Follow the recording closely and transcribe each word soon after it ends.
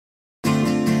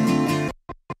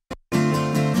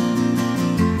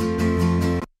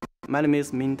My name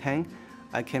is Ming Tang.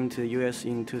 I came to the US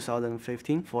in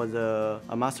 2015 for the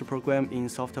master program in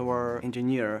software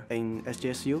engineer in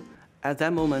SJSU. At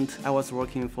that moment, I was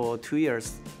working for 2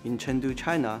 years in Chengdu,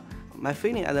 China. My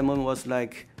feeling at that moment was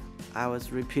like I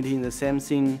was repeating the same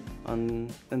thing on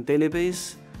a daily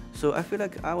basis. So I feel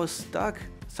like I was stuck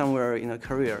somewhere in a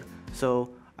career.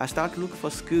 So I started to look for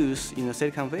schools in the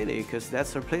Silicon Valley because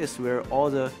that's the place where all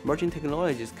the emerging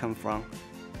technologies come from.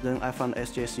 Then I found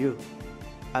SJSU.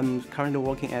 I'm currently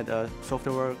working at a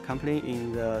software company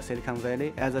in the Silicon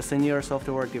Valley as a senior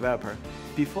software developer.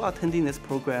 Before attending this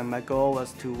program, my goal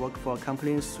was to work for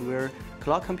companies where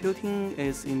cloud computing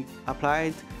is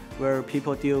applied, where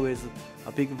people deal with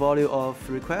a big volume of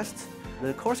requests.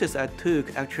 The courses I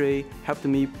took actually helped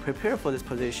me prepare for this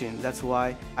position. That's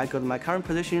why I got my current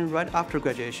position right after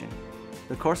graduation.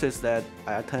 The courses that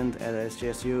I attend at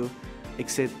SJSU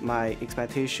exceed my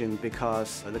expectation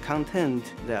because the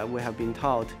content that we have been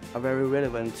taught are very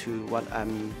relevant to what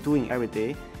I'm doing every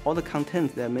day. All the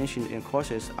content that I mentioned in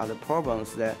courses are the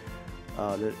problems that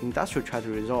the industry tries to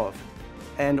resolve.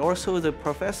 And also the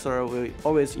professor will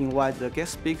always invite the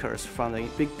guest speakers from the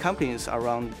big companies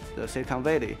around the Silicon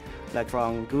Valley, like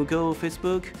from Google,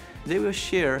 Facebook. They will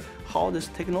share how this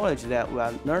technology that we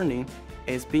are learning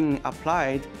is being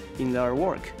applied in their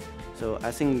work. So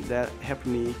I think that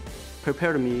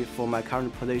prepared me for my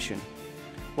current position.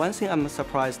 One thing I'm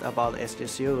surprised about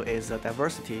SJSU is the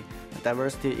diversity.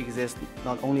 Diversity exists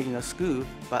not only in the school,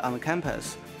 but on the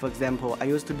campus. For example, I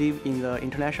used to live in the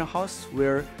international house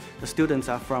where the students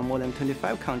are from more than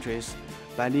 25 countries.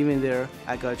 By living there,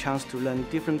 I got a chance to learn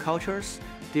different cultures,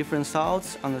 different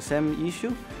thoughts on the same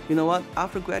issue. You know what?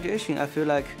 After graduation, I feel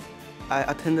like I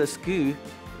attended school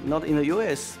not in the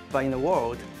US, but in the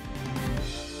world.